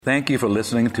Thank you for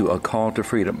listening to A Call to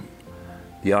Freedom,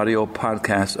 the audio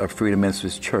podcast of Freedom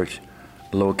Ministries Church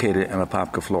located in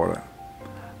Apopka, Florida.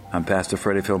 I'm Pastor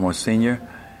Freddie Fillmore Sr.,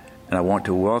 and I want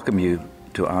to welcome you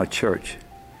to our church.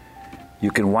 You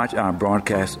can watch our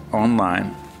broadcast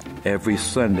online every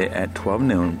Sunday at 12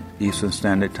 noon Eastern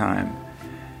Standard Time.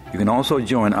 You can also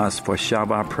join us for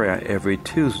Shabbat prayer every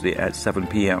Tuesday at 7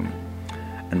 p.m.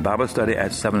 and Bible study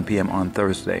at 7 p.m. on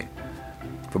Thursday.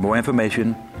 For more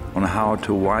information on how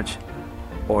to watch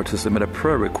or to submit a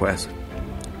prayer request,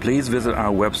 please visit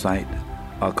our website,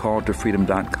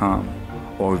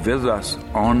 acalltofreedom.com, or visit us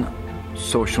on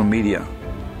social media.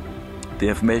 The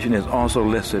information is also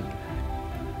listed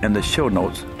in the show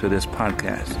notes to this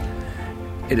podcast.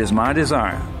 It is my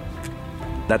desire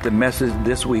that the message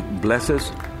this week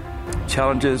blesses,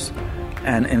 challenges,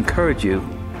 and encourages you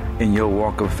in your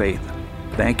walk of faith.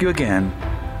 Thank you again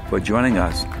for joining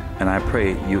us, and I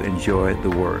pray you enjoy the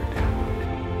word.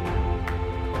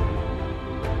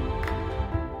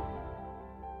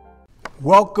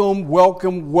 Welcome,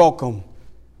 welcome, welcome.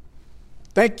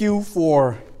 Thank you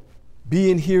for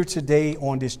being here today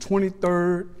on this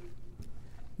 23rd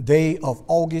day of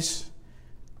August.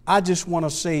 I just want to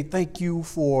say thank you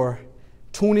for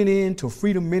tuning in to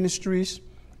Freedom Ministries.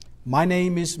 My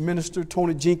name is Minister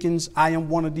Tony Jenkins. I am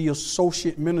one of the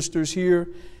associate ministers here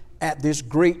at this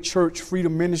great church,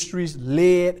 Freedom Ministries,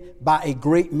 led by a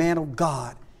great man of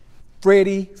God,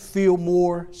 Freddie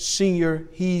Fillmore Sr.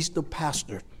 He's the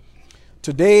pastor.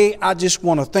 Today, I just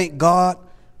want to thank God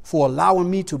for allowing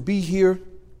me to be here.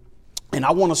 And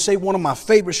I want to say one of my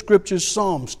favorite scriptures,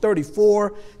 Psalms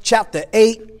 34, chapter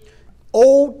 8.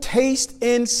 Oh, taste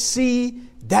and see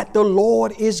that the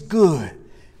Lord is good.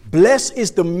 Blessed is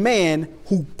the man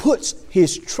who puts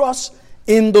his trust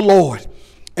in the Lord.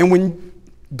 And when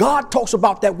God talks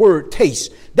about that word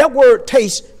taste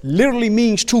literally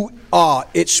means to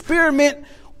experiment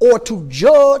or to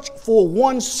judge for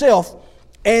oneself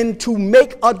and to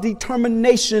make a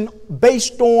determination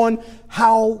based on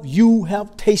how you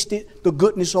have tasted the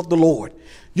goodness of the Lord.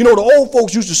 You know, the old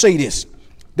folks used to say this.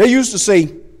 They used to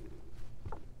say,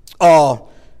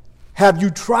 have you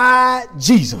tried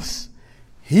Jesus?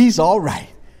 He's all right.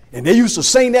 And they used to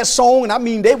sing that song, and I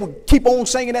mean, they would keep on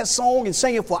singing that song and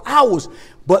singing for hours.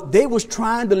 But they was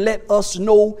trying to let us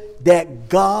know that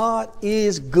God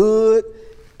is good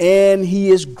and he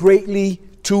is greatly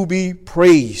to be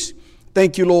praised.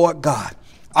 Thank you, Lord God.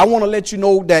 I want to let you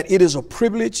know that it is a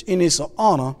privilege and it's an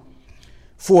honor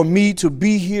for me to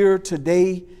be here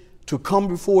today, to come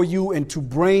before you and to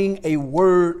bring a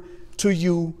word to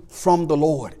you from the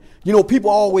Lord. You know, people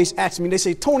always ask me, they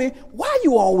say, Tony, why are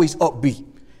you always upbeat?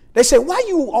 They say, why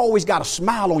you always got a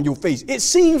smile on your face? It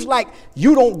seems like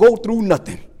you don't go through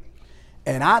nothing.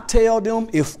 And I tell them,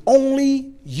 if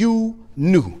only you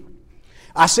knew.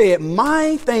 I said,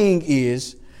 my thing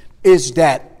is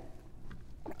that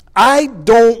I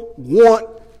don't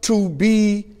want to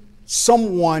be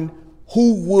someone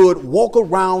who would walk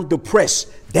around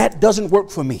depressed. That doesn't work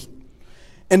for me.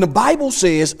 And the Bible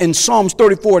says in Psalms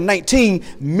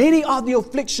 34:19, many are the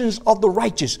afflictions of the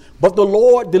righteous, but the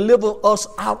Lord deliver us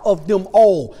out of them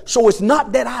all. So it's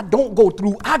not that I don't go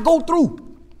through, I go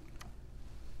through.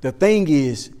 The thing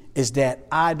is that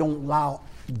I don't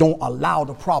allow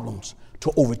the problems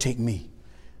to overtake me.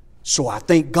 So I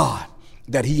thank God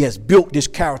that he has built this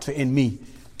character in me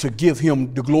to give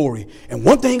him the glory. And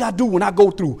one thing I do when I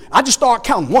go through, I just start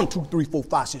counting 1, 2, 3, 4,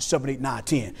 5, 6, 7, 8, 9,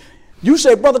 10. You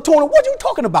say, Brother Tony, what are you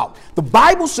talking about? The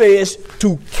Bible says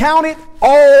to count it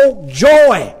all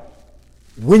joy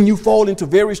when you fall into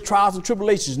various trials and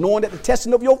tribulations, knowing that the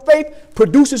testing of your faith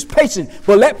produces patience.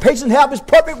 But let patience have its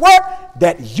perfect work,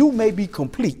 that you may be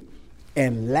complete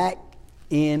and lack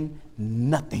in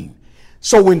nothing.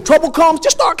 So when trouble comes,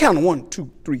 just start counting 1,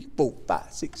 2, 3, 4,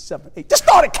 5, 6, 7, 8. Just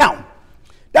start counting.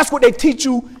 That's what they teach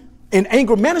you in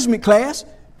anger management class.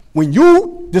 When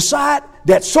you decide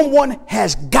that someone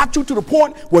has got you to the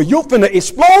point where you're finna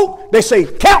explode, they say,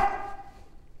 count.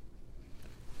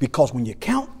 Because when you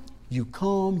count, you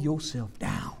calm yourself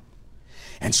down.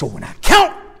 And so when I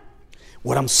count,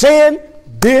 what I'm saying,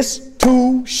 this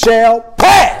too shall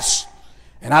pass.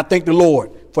 And I thank the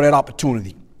Lord for that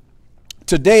opportunity.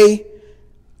 Today,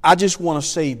 I just want to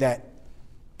say that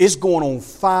it's going on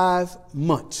 5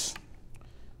 months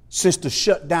since the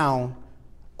shutdown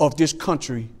of this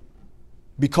country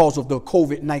because of the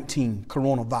COVID-19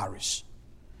 coronavirus.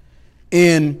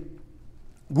 And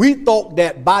we thought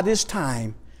that by this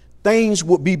time, things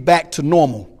would be back to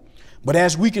normal. But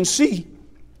as we can see,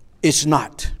 it's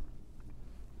not.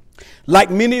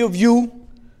 Like many of you,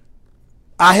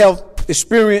 I have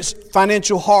experienced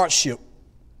financial hardship.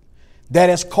 that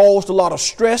has caused a lot of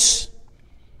stress,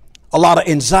 a lot of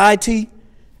anxiety,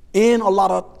 and a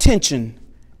lot of tension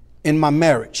in my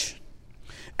marriage.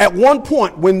 At one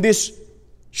point when this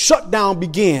shutdown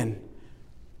began,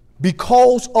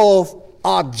 because of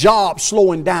our job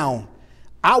slowing down,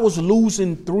 I was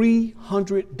losing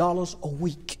 $300 a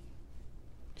week.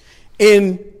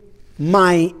 And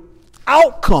my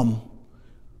outcome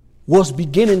was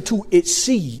beginning to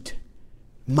exceed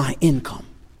my income.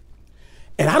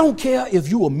 And I don't care if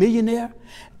you're a millionaire.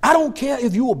 I don't care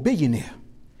if you're a billionaire.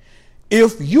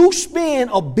 If you spend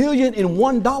 $1 billion in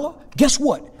 $1, guess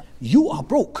what? You are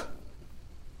broke.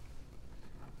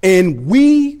 And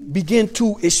we begin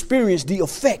to experience the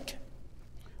effect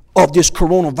of this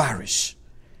coronavirus.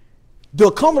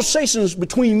 The conversations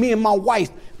between me and my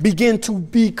wife begin to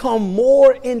become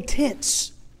more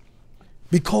intense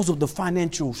because of the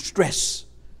financial stress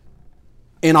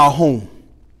in our home.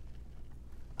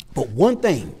 But one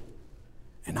thing,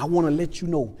 and I want to let you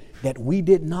know that we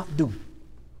did not do,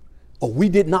 or we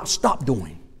did not stop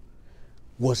doing,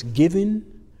 was giving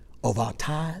of our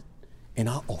tithe and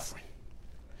our offering.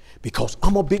 Because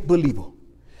I'm a big believer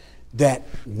that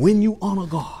when you honor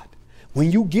God, when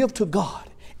you give to God,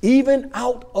 even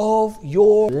out of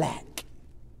your lack,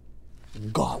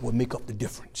 God will make up the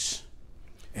difference.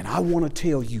 And I want to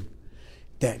tell you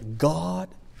that God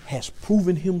has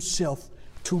proven himself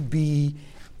to be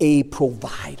a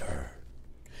provider.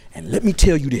 And let me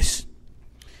tell you this,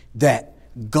 that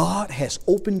God has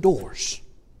opened doors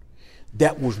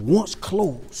that was once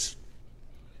closed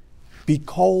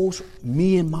because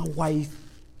me and my wife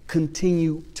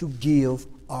continue to give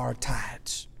our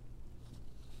tithes.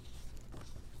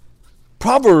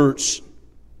 Proverbs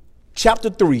chapter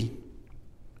 3,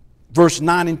 verse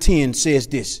 9 and 10 says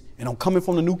this, and I'm coming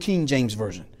from the New King James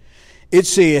Version. It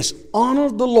says, honor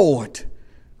the Lord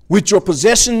with your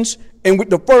possessions and with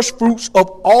the first fruits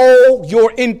of all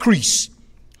your increase.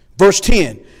 Verse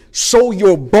 10, so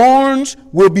your barns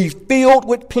will be filled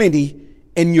with plenty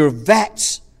and your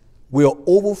vats will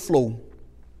overflow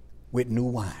with new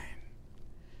wine.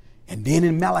 And then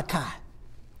in Malachi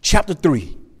chapter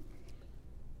 3,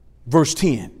 verse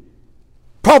 10,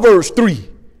 Proverbs 3,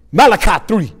 Malachi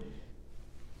 3,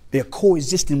 they're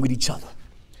coexisting with each other.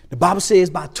 The Bible says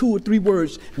by 2 or 3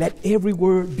 words, let every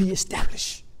word be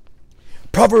established.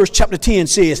 Proverbs chapter 10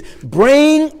 says,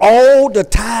 bring all the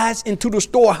tithes into the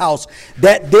storehouse,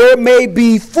 that there may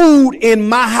be food in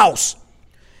my house.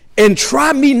 And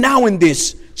try me now in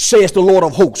this, says the Lord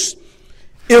of hosts,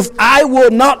 if I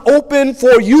will not open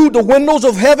for you the windows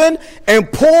of heaven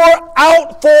and pour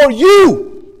out for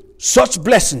you such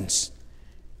blessings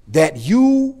that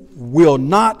you will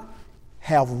not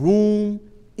have room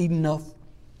enough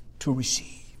to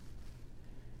receive.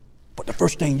 But the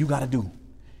first thing you got to do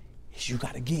is you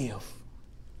got to give.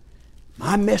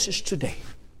 My message today,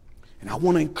 and I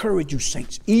want to encourage you,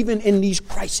 saints, even in these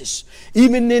crises,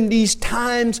 even in these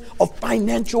times of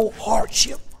financial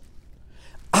hardship,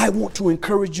 I want to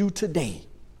encourage you today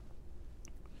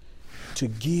to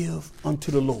give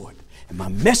unto the Lord. And my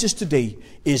message today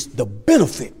is the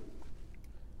benefit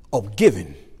of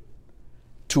giving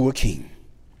to a king.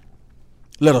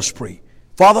 Let us pray.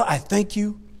 Father, I thank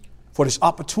you for this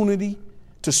opportunity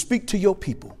to speak to your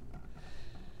people,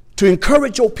 to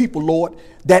encourage your people, Lord,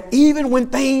 that even when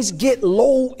things get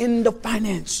low in the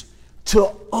finance,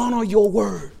 to honor your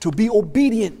word, to be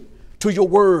obedient to your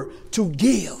word, to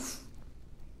give.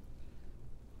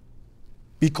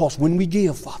 Because when we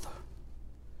give, Father,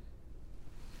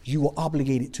 you are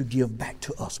obligated to give back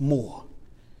to us more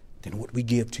than what we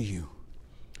give to you.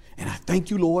 And I thank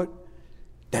you, Lord,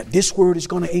 that this word is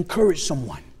going to encourage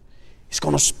someone. It's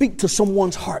going to speak to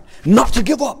someone's heart, not to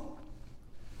give up,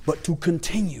 but to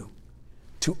continue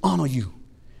to honor you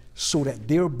so that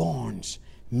their barns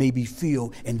may be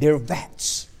filled and their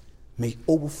vats may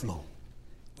overflow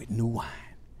with new wine.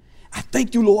 I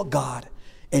thank you, Lord God.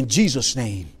 In Jesus'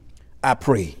 name, I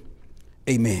pray.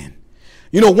 Amen.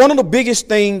 You know, one of the biggest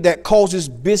things that causes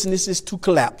businesses to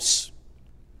collapse,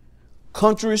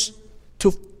 countries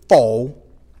to fall,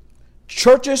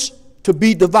 churches to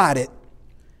be divided,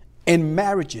 and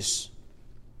marriages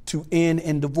to end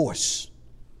in divorce.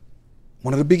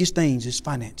 One of the biggest things is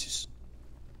finances.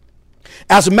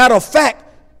 As a matter of fact,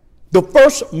 the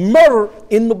first murder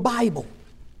in the Bible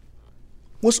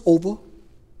was over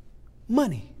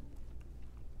money.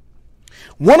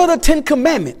 One of the 10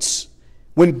 commandments,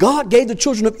 when God gave the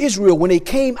children of Israel, when they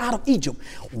came out of Egypt,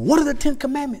 one of the 10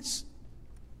 commandments,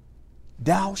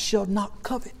 thou shalt not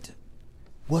covet,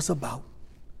 was about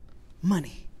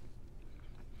money.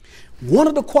 One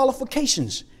of the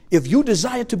qualifications, if you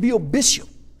desire to be a bishop,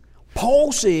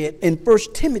 Paul said in 1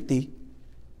 Timothy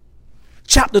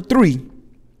chapter 3,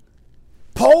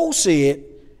 Paul said,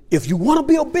 if you want to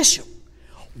be a bishop,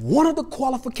 one of the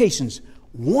qualifications,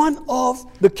 one of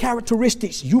the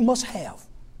characteristics you must have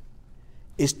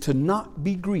is to not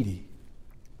be greedy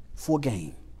for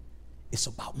gain. It's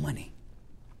about money.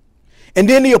 And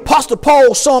then the Apostle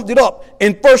Paul summed it up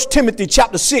in 1 Timothy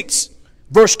chapter 6,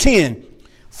 verse 10.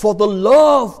 For the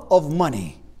love of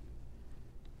money,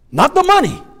 not the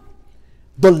money,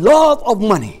 the love of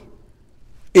money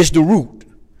is the root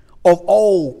of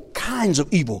all kinds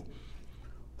of evil,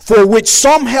 for which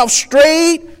some have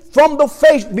strayed from the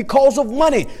faith because of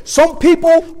money. Some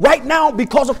people right now,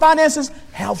 because of finances,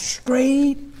 have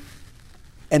strayed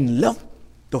and left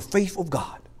the faith of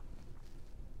God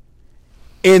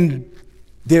in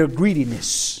their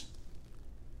greediness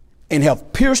and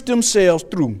have pierced themselves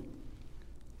through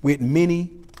with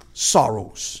many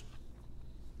sorrows.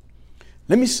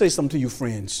 Let me say something to you,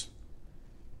 friends.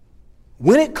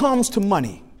 When it comes to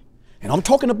money, and I'm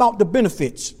talking about the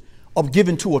benefits of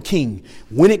giving to a king,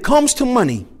 when it comes to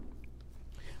money,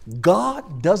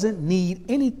 God doesn't need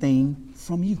anything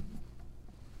from you.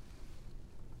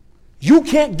 You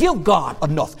can't give God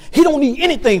enough. He don't need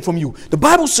anything from you. The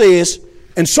Bible says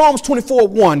in Psalms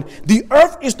 24:1, the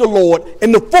earth is the Lord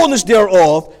and the fullness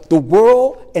thereof, the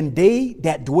world and they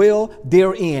that dwell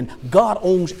therein. God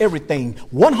owns everything.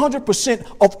 100%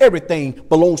 of everything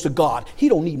belongs to God. He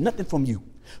don't need nothing from you.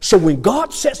 So when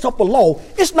God sets up a law,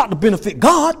 it's not to benefit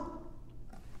God.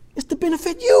 It's to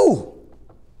benefit you.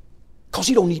 Because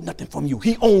he don't need nothing from you.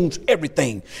 He owns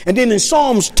everything. And then in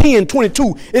Psalms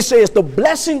 10:22, it says, the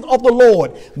blessing of the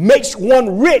Lord makes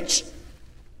one rich,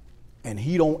 and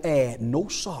he don't add no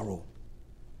sorrow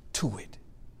to it.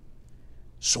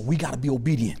 So we got to be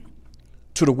obedient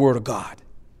to the word of God.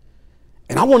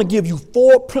 And I want to give you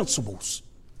four principles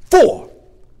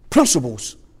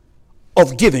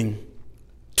of giving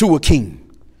to a king.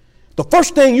 The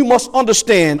first thing you must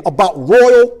understand about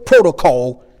royal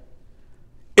protocol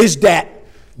is that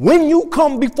when you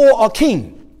come before a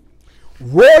king,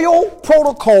 royal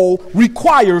protocol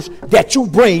requires that you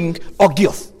bring a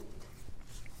gift.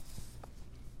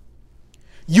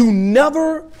 You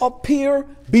never appear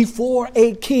before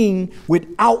a king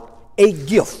without a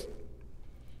gift.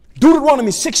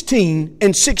 Deuteronomy 16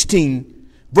 and 16,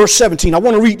 verse 17. I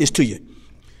want to read this to you.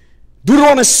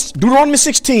 Deuteronomy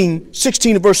 16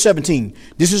 and verse 17.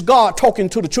 This is God talking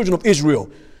to the children of Israel.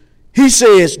 He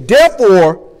says,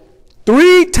 therefore,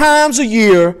 3 times a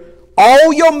year,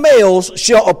 all your males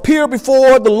shall appear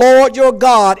before the Lord your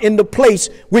God in the place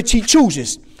which he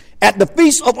chooses, at the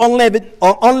feast of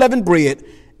unleavened bread,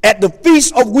 at the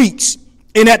feast of weeks,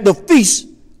 and at the feast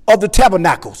of the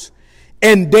tabernacles.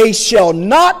 And they shall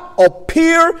not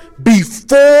appear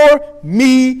before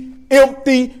me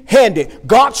empty-handed.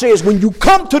 God says when you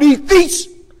come to these feasts,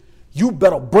 you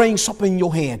better bring something in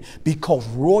your hand, because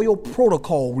royal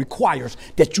protocol requires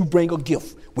that you bring a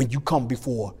gift when you come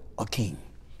before a king.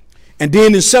 And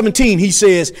then in 17, he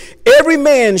says, every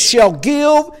man shall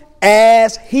give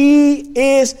as he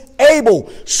is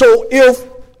able. So if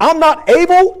I'm not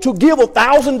able to give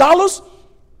 $1,000,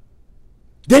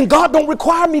 then God don't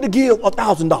require me to give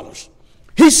 $1,000.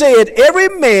 He said, every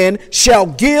man shall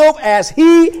give as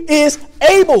he is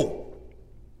able,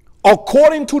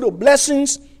 according to the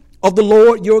blessings of the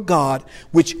Lord your God,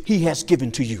 which he has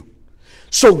given to you.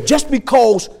 So just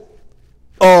because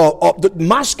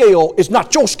my scale is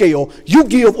not your scale, you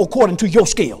give according to your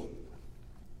scale.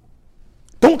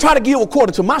 Don't try to give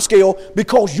according to my scale,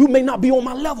 because you may not be on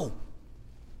my level.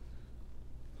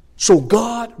 So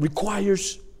God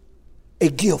requires a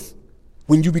gift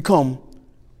when you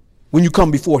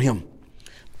come before him.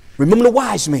 Remember the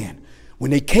wise man,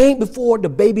 when they came before the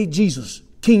baby Jesus,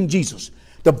 King Jesus,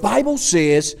 the Bible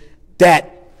says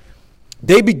that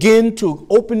they began to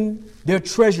open their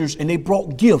treasures and they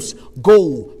brought gifts,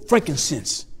 gold,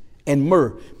 frankincense, and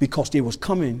myrrh, because they was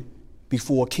coming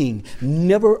before a king.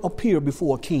 Never appear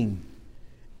before a king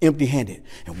empty-handed.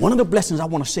 And one of the blessings I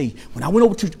want to say, when I went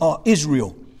over to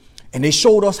Israel, and they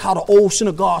showed us how the old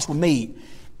synagogues were made,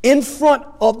 in front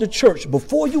of the church,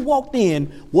 before you walked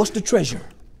in, was the treasure.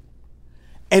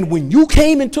 And when you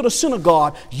came into the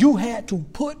synagogue, you had to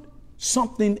put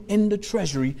something in the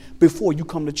treasury before you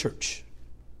come to church.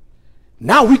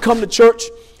 Now we come to church,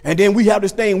 and then we have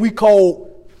this thing we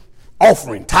call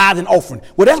offering, tithe and offering.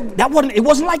 Well, it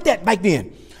wasn't like that back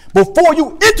then. Before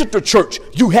you entered the church,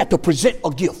 you had to present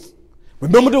a gift.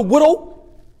 Remember the widow?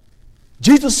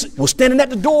 Jesus was standing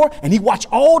at the door, and he watched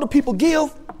all the people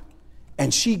give,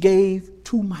 and she gave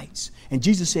 2 mites. And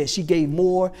Jesus said she gave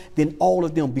more than all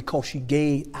of them, because she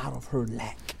gave out of her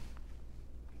lack.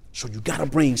 So you got to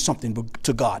bring something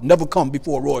to God. Never come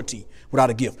before royalty without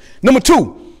a gift. Number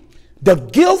 2, the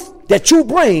gift that you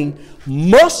bring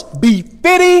must be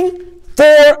fitting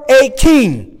for a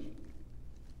king.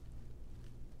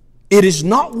 It is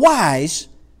not wise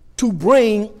to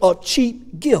bring a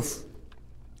cheap gift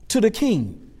to the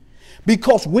king,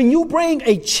 because when you bring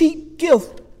a cheap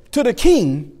gift to the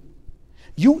king,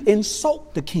 you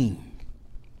insult the king.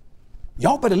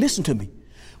 Y'all better listen to me.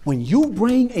 When you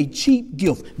bring a cheap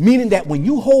gift, meaning that when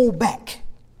you hold back,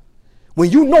 when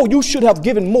you know you should have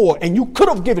given more and you could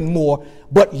have given more,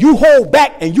 but you hold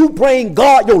back and you bring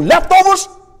God your leftovers,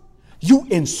 you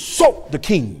insult the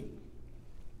king.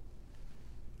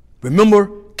 Remember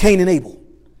Cain and Abel.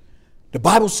 The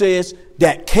Bible says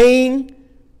that Cain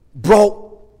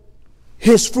brought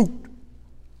his fruit,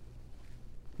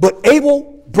 but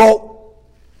Abel brought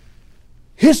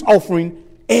his offering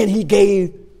and he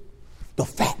gave the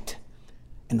fat.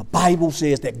 And the Bible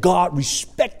says that God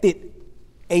respected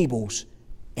Abel's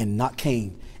and not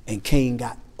Cain. And Cain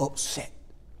got upset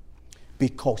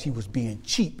because he was being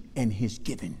cheap in his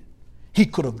giving. He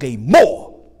could have gave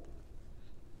more.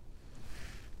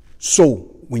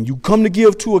 So when you come to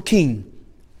give to a king,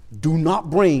 do not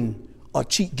bring a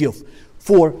cheap gift.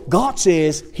 For God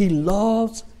says he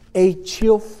loves a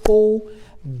cheerful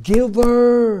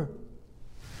giver.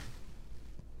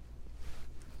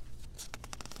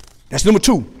 That's number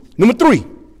 2. Number 3,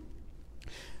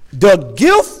 the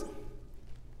gift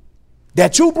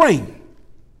that you bring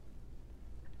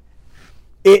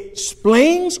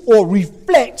explains or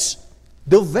reflects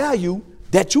the value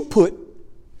that you put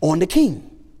on the king.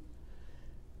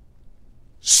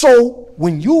 So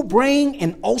when you bring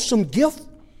an awesome gift,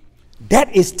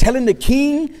 that is telling the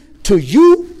king to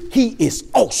you, he is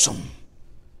awesome,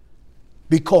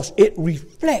 because it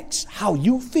reflects how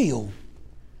you feel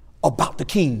about the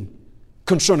king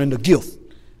concerning the gift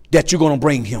that you're going to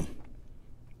bring him.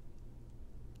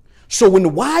 So when the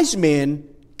wise men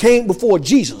came before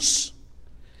Jesus,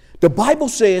 the Bible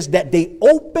says that they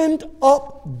opened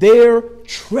up their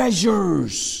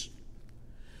treasures.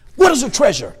 What is a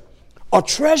treasure? A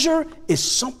treasure is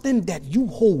something that you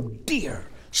hold dear,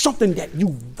 something that you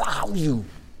value.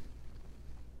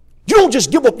 You don't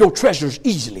just give up your treasures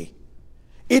easily.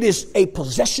 It is a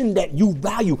possession that you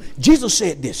value. Jesus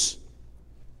said this.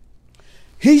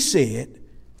 He said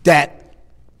that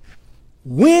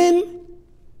when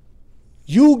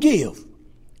you give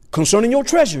concerning your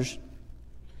treasures,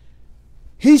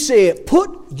 he said,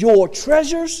 put your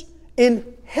treasures in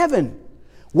heaven,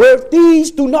 where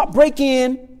thieves do not break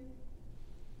in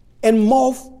and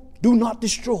moth do not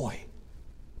destroy.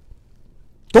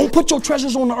 Don't put your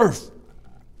treasures on the earth.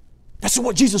 That's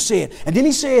what Jesus said. And then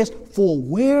he says, for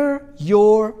where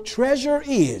your treasure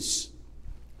is,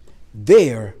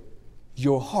 there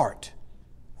your heart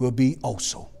will be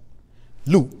also.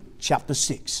 Luke chapter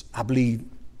 6, I believe,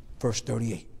 verse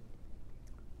 38.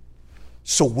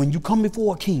 So when you come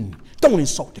before a king, don't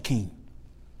insult the king,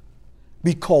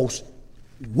 because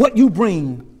what you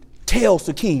bring tells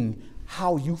the king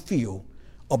how you feel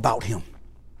about him.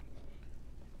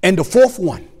 And the 4th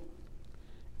one,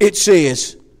 it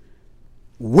says,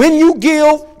 when you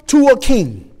give to a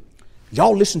king,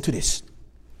 y'all listen to this.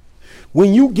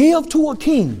 When you give to a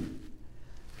king,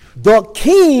 the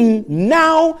king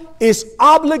now is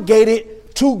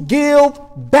obligated to give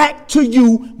back to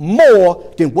you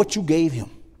more than what you gave him.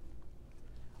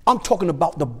 I'm talking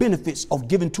about the benefits of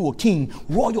giving to a king,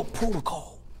 royal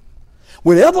protocol.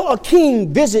 Whenever a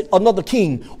king visit another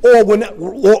king, or when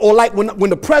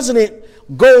the president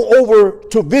go over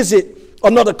to visit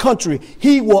another country,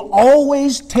 he will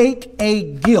always take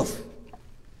a gift.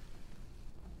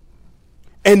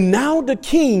 And now the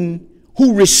king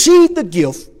who received the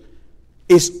gift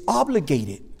is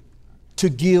obligated to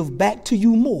give back to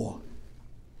you more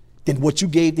than what you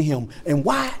gave to him. And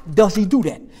why does he do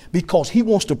that? Because he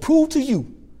wants to prove to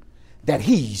you that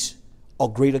he's a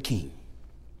greater king.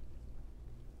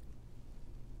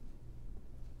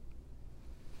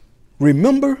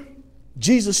 Remember,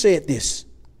 Jesus said this.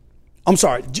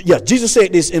 Jesus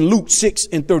said this in Luke 6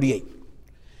 and 38.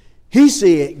 He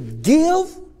said,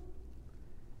 give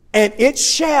and it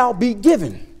shall be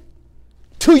given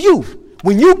to you.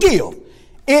 When you give,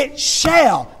 it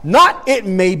shall, not it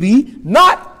may be,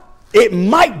 not it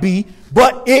might be,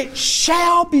 but it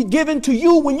shall be given to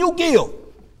you when you give.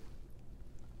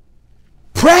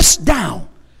 Pressed down.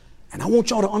 And I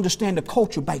want y'all to understand the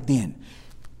culture back then.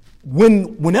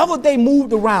 Whenever they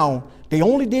moved around, they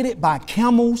only did it by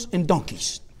camels and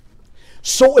donkeys.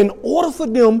 So in order for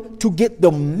them to get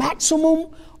the maximum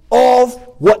of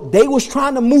what they was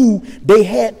trying to move, they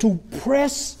had to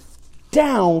press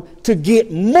down to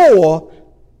get more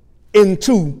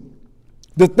into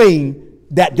the thing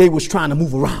that they was trying to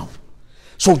move around.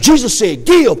 So Jesus said,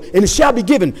 give and it shall be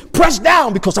given. Press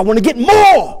down because I want to get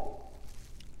more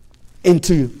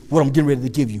into what I'm getting ready to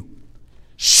give you.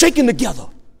 Shaking together.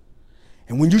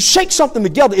 And when you shake something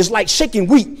together, it's like shaking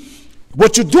wheat.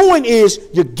 What you're doing is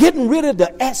you're getting rid of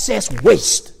the excess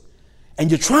waste. And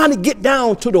you're trying to get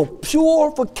down to the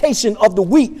purification of the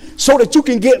wheat so that you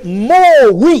can get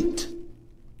more wheat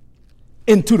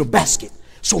into the basket.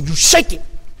 So you shake it.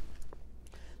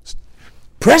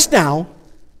 Press down,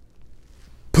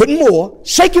 putting more,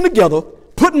 shaking together,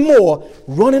 putting more,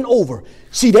 running over.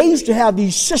 See, they used to have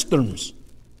these cisterns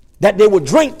that they would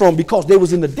drink from because they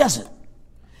was in the desert.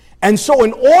 And so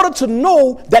in order to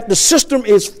know that the cistern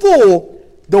is full,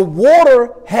 the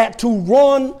water had to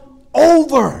run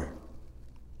over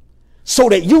so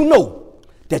that you know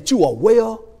that you are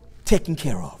well taken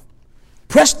care of.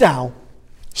 Press down,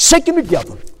 shaking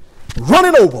together,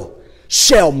 running over,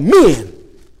 shall men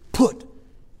put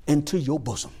into your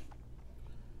bosom.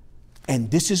 And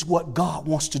this is what God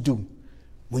wants to do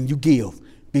when you give.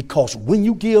 Because when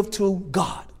you give to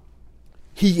God,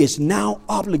 He is now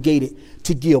obligated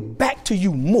to give back to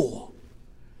you more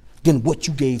than what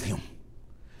you gave Him.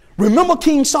 Remember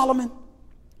King Solomon?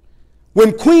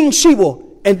 When Queen Sheba,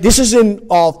 and this is in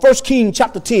 1 Kings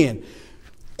chapter 10,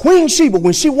 Queen Sheba,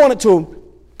 when she wanted to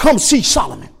come see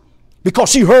Solomon, because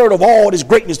she heard of all this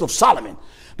greatness of Solomon,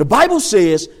 the Bible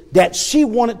says that she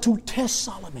wanted to test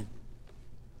Solomon.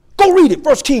 Go read it,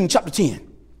 1 Kings chapter 10.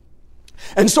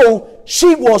 And so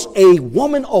she was a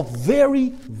woman of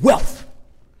very wealth.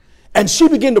 And she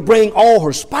began to bring all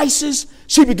her spices.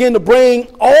 She began to bring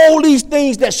all these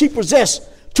things that she possessed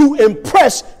to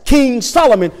impress King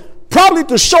Solomon, probably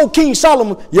to show King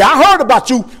Solomon, yeah, I heard about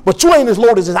you, but you ain't as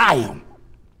loaded as I am.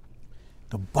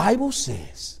 The Bible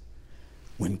says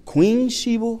when Queen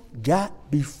Sheba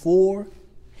got before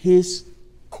his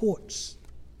courts,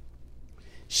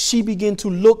 she began to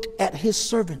look at his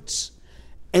servants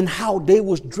and how they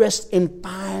was dressed in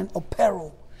fine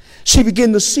apparel. She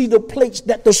began to see the plates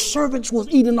that the servants was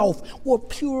eating off were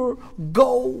pure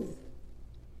gold.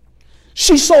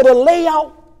 She saw the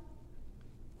layout.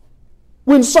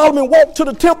 When Solomon walked to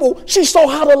the temple, she saw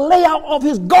how the layout of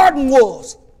his garden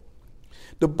was.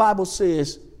 The Bible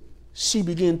says she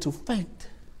began to faint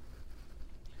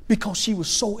because she was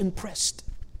so impressed.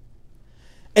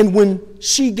 And when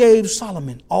she gave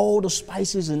Solomon all the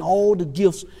spices and all the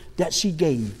gifts that she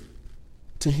gave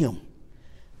to him,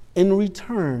 in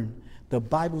return, the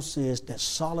Bible says that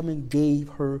Solomon gave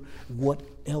her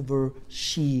whatever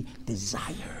she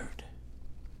desired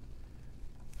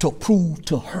to prove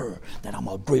to her that I'm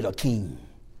a greater king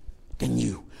than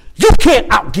you. You can't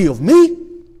outgive me.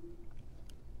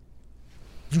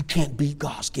 You can't beat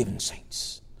God's given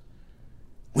saints.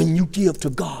 When you give to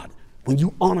God, when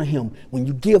you honor Him, when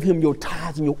you give Him your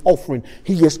tithes and your offering,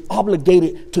 He is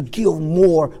obligated to give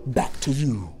more back to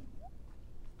you.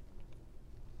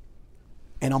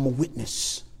 And I'm a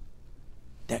witness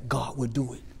that God will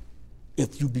do it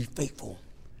if you be faithful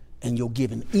in your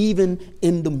giving, even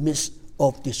in the midst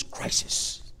of this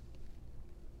crisis.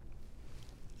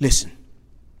 Listen,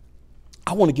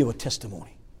 I want to give a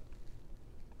testimony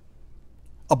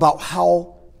about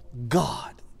how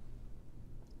God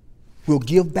will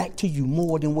give back to you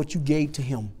more than what you gave to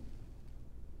Him.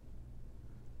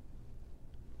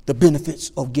 The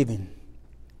benefits of giving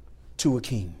to a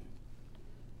king.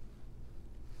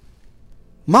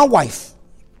 My wife,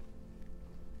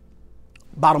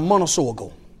 about a month or so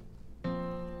ago,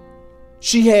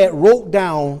 she had wrote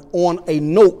down on a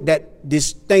note that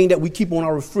this thing that we keep on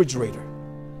our refrigerator.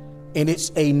 And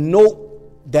it's a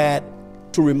note that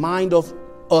to remind us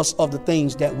of the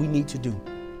things that we need to do.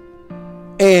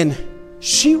 And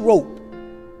she wrote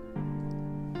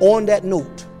on that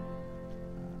note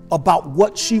about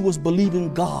what she was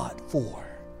believing God for.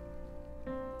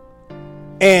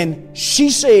 And she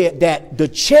said that the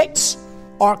checks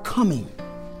are coming.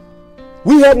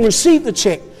 We haven't received the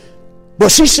check,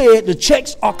 but she said the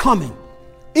checks are coming.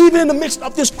 Even in the midst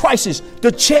of this crisis,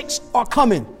 the checks are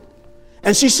coming.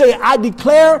 And she said, I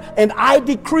declare and I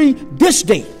decree this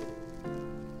day.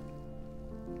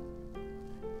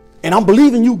 And I'm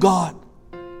believing you, God,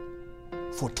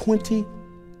 for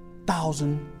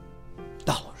 $20,000.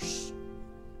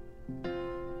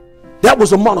 That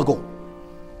was a month ago.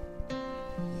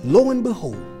 Lo and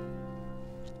behold,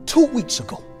 2 weeks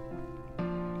ago,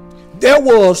 there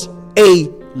was a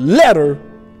letter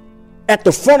at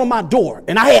the front of my door,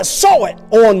 and I had saw it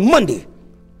on Monday,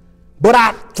 but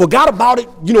I forgot about it,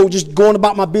 just going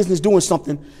about my business doing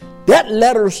something. That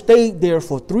letter stayed there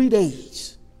for 3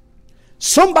 days.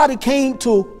 somebody came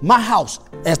to my house,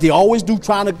 as they always do,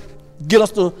 trying to get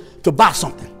us to buy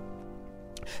something.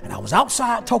 And I was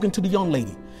outside talking to the young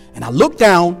lady, and I looked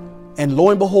down, and lo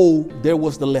and behold, there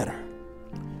was the letter.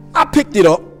 I picked it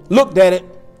up, looked at it.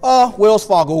 Wells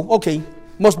Fargo, okay,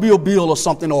 must be a bill or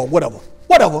something or whatever.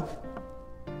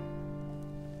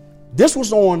 This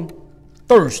was on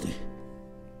Thursday.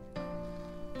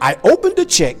 I opened the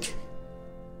check.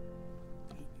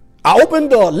 I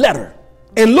opened the letter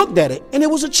and looked at it, and it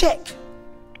was a check.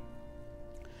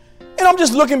 And I'm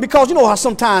just looking, because you know how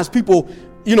sometimes people,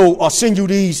 send you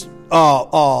these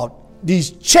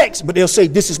checks, but they'll say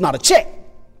this is not a check.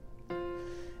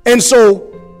 And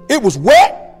so it was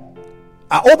wet.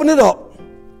 I opened it up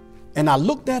and I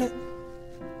looked at it.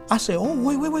 I said, oh,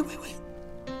 wait.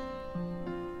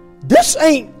 This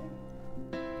ain't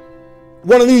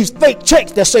one of these fake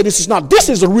checks that say this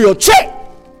is a real check.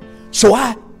 So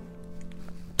I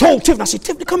told Tiffany, I said,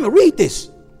 Tiffany, come and read this.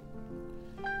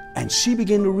 And she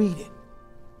began to read it.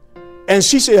 And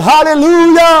she said,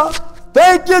 hallelujah,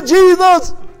 thank you,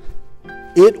 Jesus.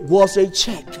 It was a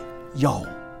check, y'all.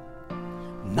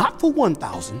 Not for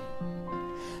 1,000,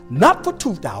 not for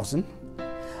 2,000,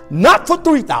 not for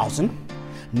 3,000,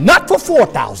 not for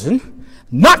 4,000,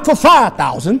 not for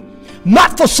 5,000,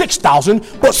 not for 6,000,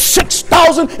 but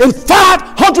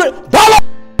 $6,500.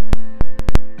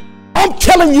 I'm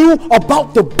telling you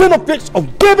about the benefits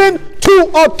of giving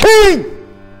to a king.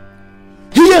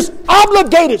 He is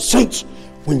obligated, saints.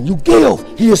 When you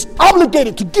give, he is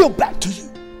obligated to give back to you.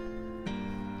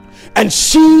 And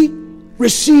she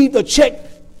received a check,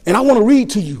 and I want to read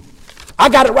to you. I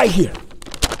got it right here.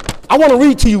 I want to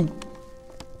read to you.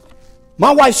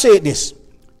 My wife said this,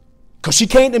 because she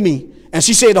came to me, and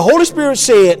she said, the Holy Spirit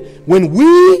said, when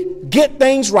we get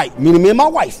things right, meaning me and my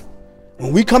wife,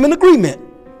 when we come in agreement,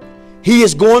 he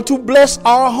is going to bless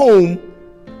our home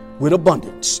with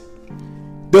abundance.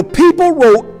 The people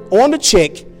wrote on the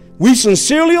check, we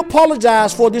sincerely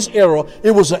apologize for this error.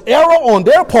 It was an error on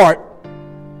their part,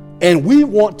 and we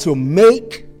want to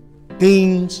make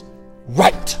things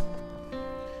right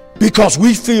because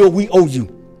we feel we owe you.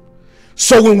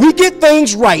 So when we get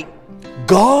things right,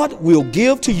 God will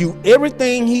give to you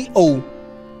everything he owes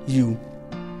you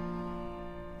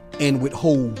and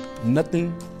withhold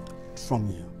nothing from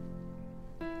you.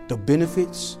 The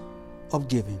benefits of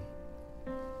giving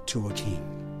to a king.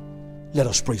 Let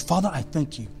us pray. Father, I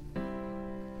thank you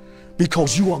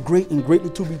because you are great and greatly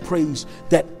to be praised,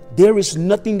 that there is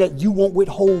nothing that you won't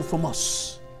withhold from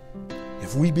us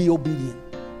if we be obedient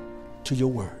to your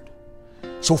word.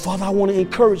 So, Father, I want to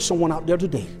encourage someone out there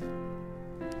today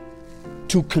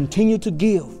to continue to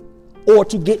give or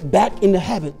to get back in the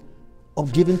habit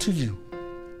of giving to you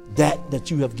that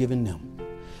you have given them.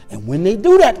 And when they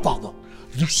do that, Father,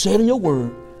 you said in your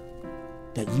word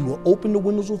that you will open the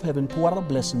windows of heaven, pour out a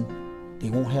blessing they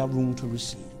won't have room to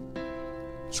receive.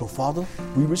 So, Father,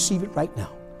 we receive it right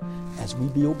now as we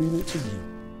be obedient to you.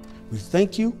 We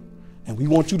thank you, and we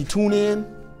want you to tune in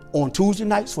on Tuesday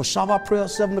nights for Shabbat prayer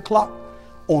at 7 o'clock,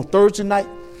 on Thursday night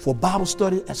for Bible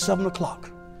study at 7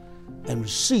 o'clock, and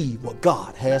receive what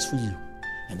God has for you.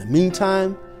 In the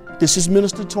meantime, this is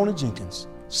Minister Tony Jenkins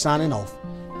signing off,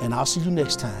 and I'll see you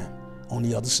next time on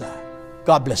the other side.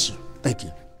 God bless you. Thank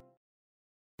you.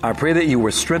 I pray that you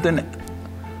were strengthened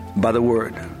by the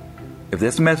word. If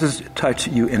this message touched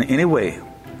you in any way,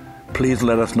 please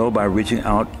let us know by reaching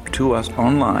out to us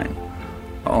online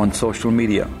or on social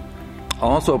media.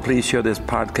 Also, please share this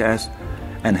podcast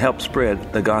and help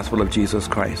spread the gospel of Jesus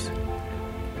Christ.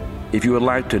 If you would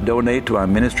like to donate to our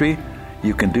ministry,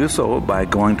 you can do so by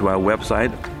going to our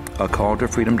website,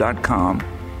 acalltofreedom.com,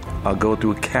 or go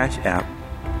through Cash App.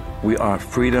 We are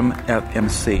Freedom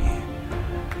FMC.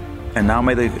 And now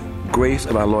may the grace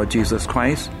of our Lord Jesus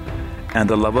Christ and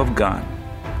the love of God,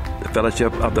 the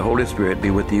fellowship of the Holy Spirit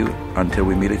be with you until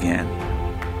we meet again.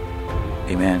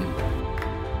 Amen.